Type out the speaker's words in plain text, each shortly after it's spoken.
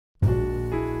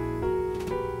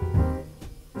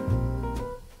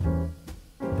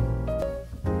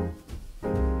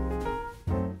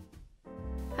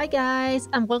Hi guys,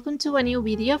 and welcome to a new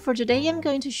video. For today I'm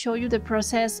going to show you the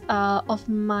process of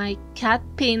my cat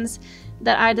pins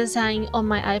that I designed on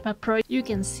my iPad Pro. You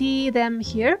can see them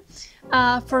here.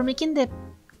 For making the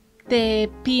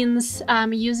pins,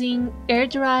 I'm using air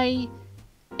dry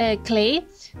clay,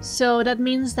 so that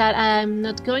means that I'm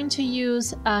not going to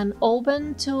use an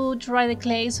oven to dry the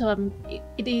clay, so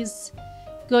it is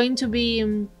going to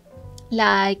be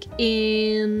like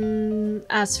in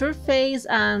a surface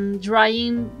and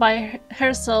drying by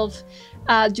herself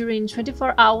during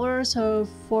 24 hours or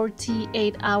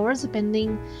 48 hours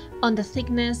depending on the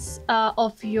thickness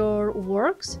of your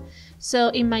works. So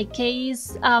in my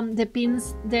case, the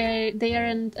pins they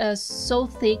aren't so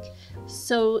thick,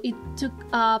 so it took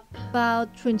up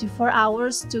about 24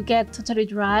 hours to get totally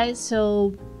dry,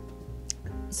 so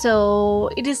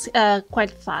it is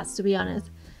quite fast, to be honest.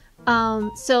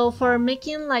 So for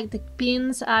making like the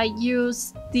pins, I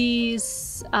use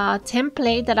this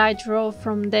template that I drew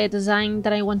from the design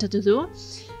that I wanted to do.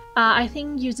 I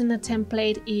think using a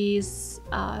template is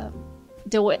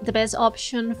the best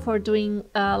option for doing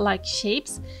like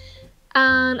shapes.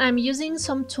 And I'm using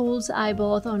some tools I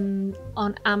bought on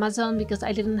Amazon because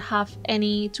I didn't have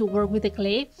any to work with the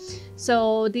clay.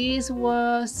 So this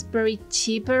was very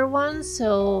cheaper one,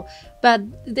 but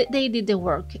they did the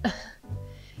work.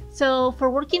 So for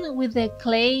working with the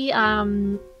clay,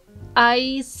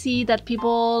 I see that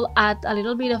people add a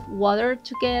little bit of water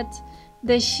to get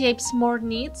the shapes more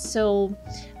neat, so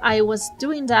I was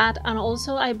doing that. And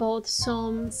also I bought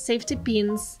some safety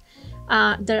pins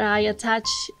that I attach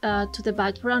to the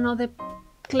background of the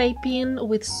clay pin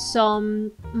with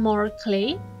some more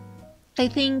clay. I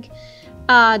think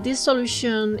this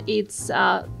solution is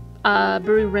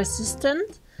very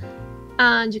resistant,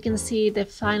 and you can see the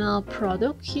final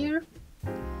product here.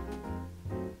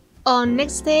 On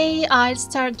next day I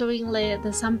start doing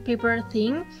the sandpaper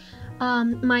thing.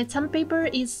 My sandpaper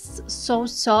is so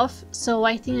soft, so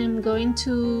I think I'm going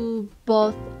to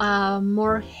both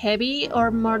more heavy or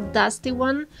more dusty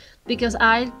one, because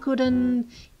I couldn't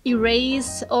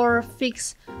erase or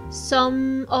fix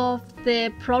some of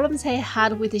the problems I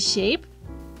had with the shape.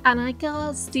 And I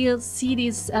can still see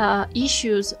these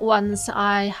issues once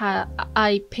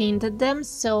I painted them,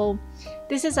 so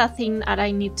this is a thing that I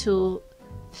need to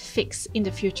fix in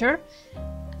the future.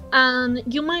 And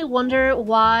you might wonder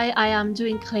why I am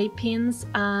doing clay pins,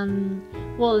 and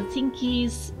well, the thing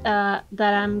is that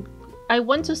I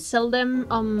want to sell them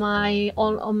on my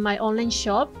online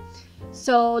shop.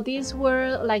 So these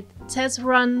were like test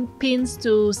run pins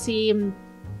to see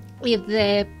if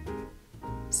the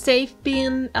safe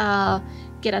pin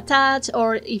get attached,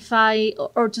 or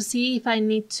to see if I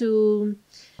need to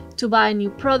buy new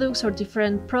products or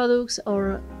different products,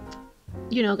 or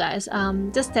you know guys,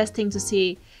 just testing to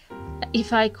see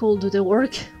if I could do the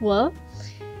work well.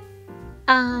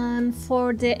 And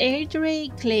for the air dry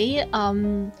clay,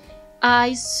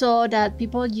 I saw that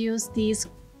people use this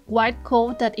white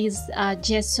coat that is a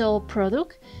gesso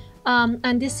product.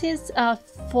 And this is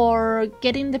for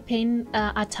getting the paint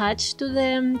attached to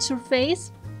the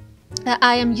surface.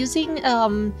 I am using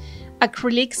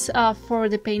acrylics for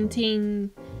the painting,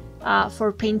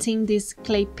 for painting these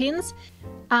clay pins.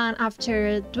 And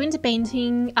after doing the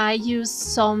painting, I use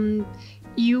some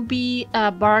UV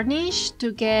varnish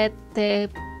to get the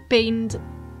paint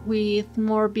with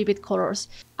more vivid colors,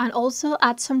 and also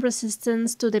add some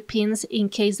resistance to the pins in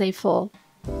case they fall.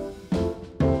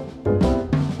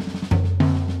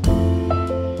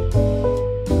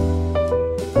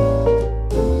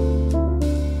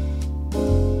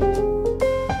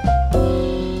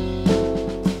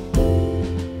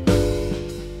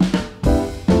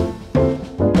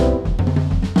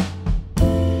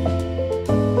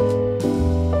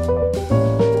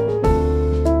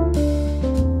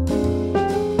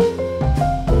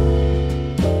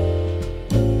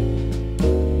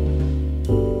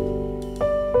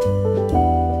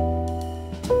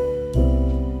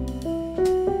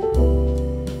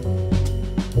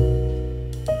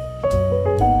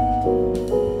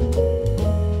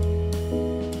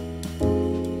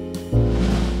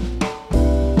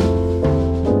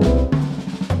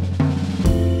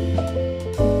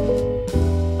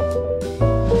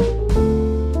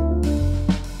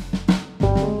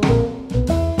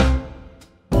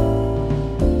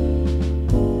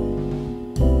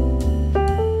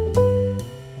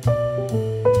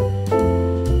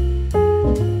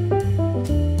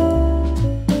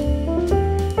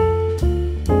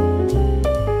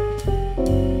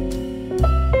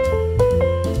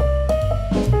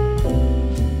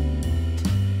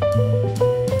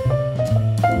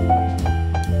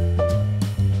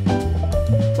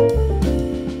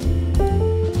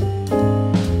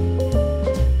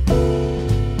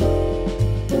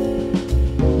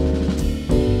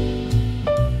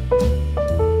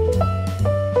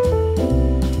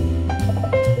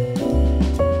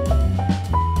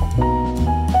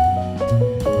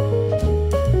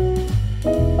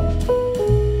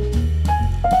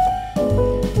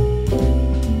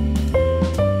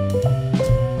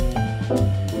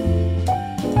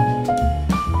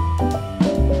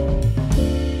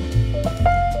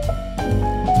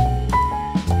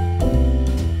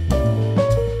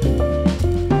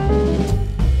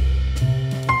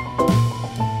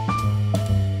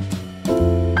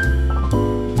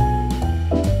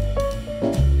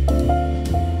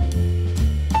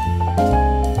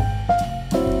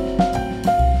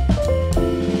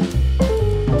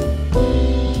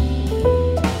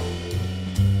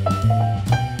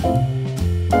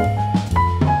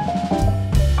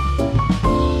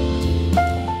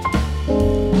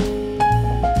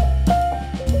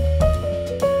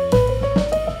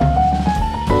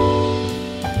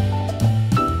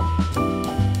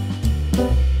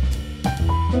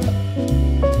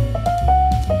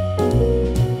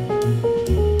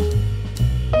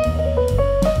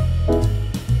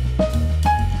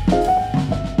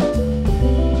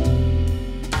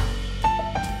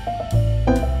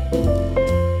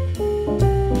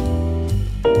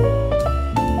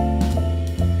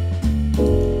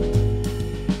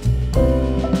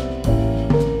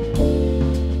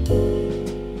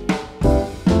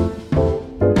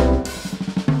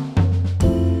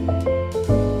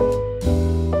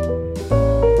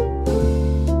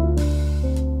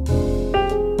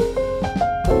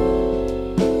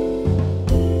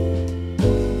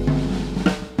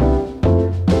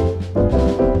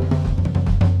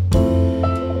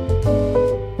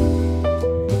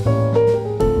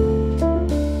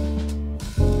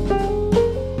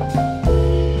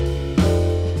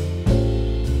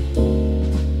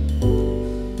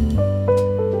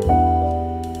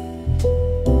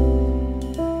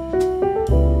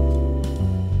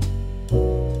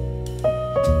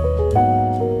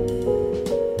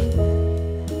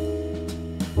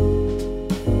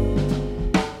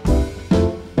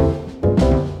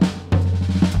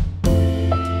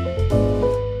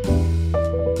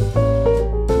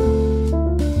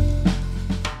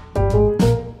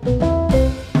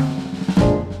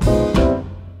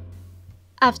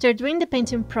 After doing the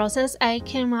painting process, I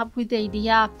came up with the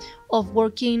idea of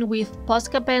working with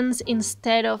Posca pens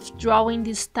instead of drawing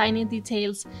these tiny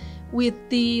details with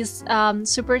this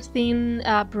super thin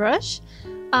brush.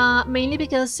 Mainly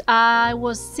because I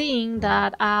was seeing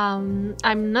that I'm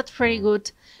not very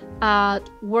good at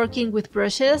working with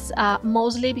brushes,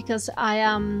 mostly because I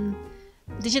am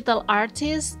digital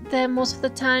artist most of the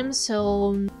time,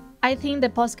 so I think the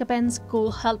Posca pens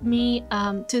could help me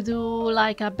to do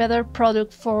like a better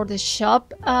product for the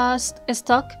shop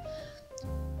stock.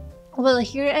 Well,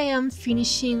 here I am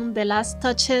finishing the last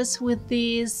touches with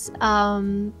these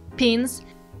pins.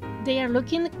 They are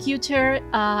looking cuter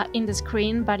in the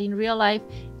screen, but in real life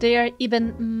they are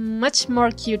even much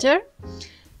more cuter.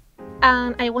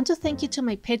 And I want to thank you to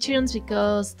my Patreons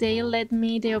because they let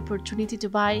me the opportunity to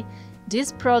buy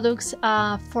these products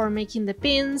for making the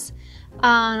pins,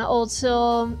 and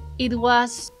also it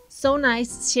was so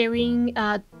nice sharing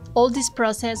all this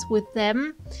process with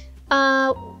them,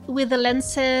 with the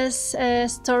lenses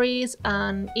stories,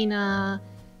 and in a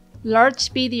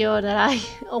large video that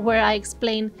where I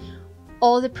explain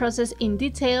all the process in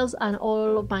details and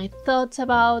all of my thoughts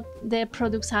about the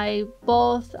products I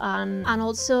bought, and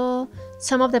also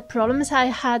some of the problems I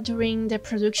had during the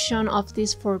production of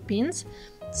these 4 pins.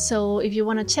 So if you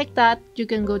want to check that, you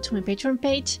can go to my Patreon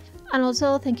page. And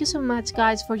also thank you so much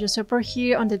guys for your support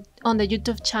here on the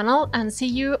YouTube channel, and see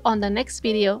you on the next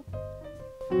video.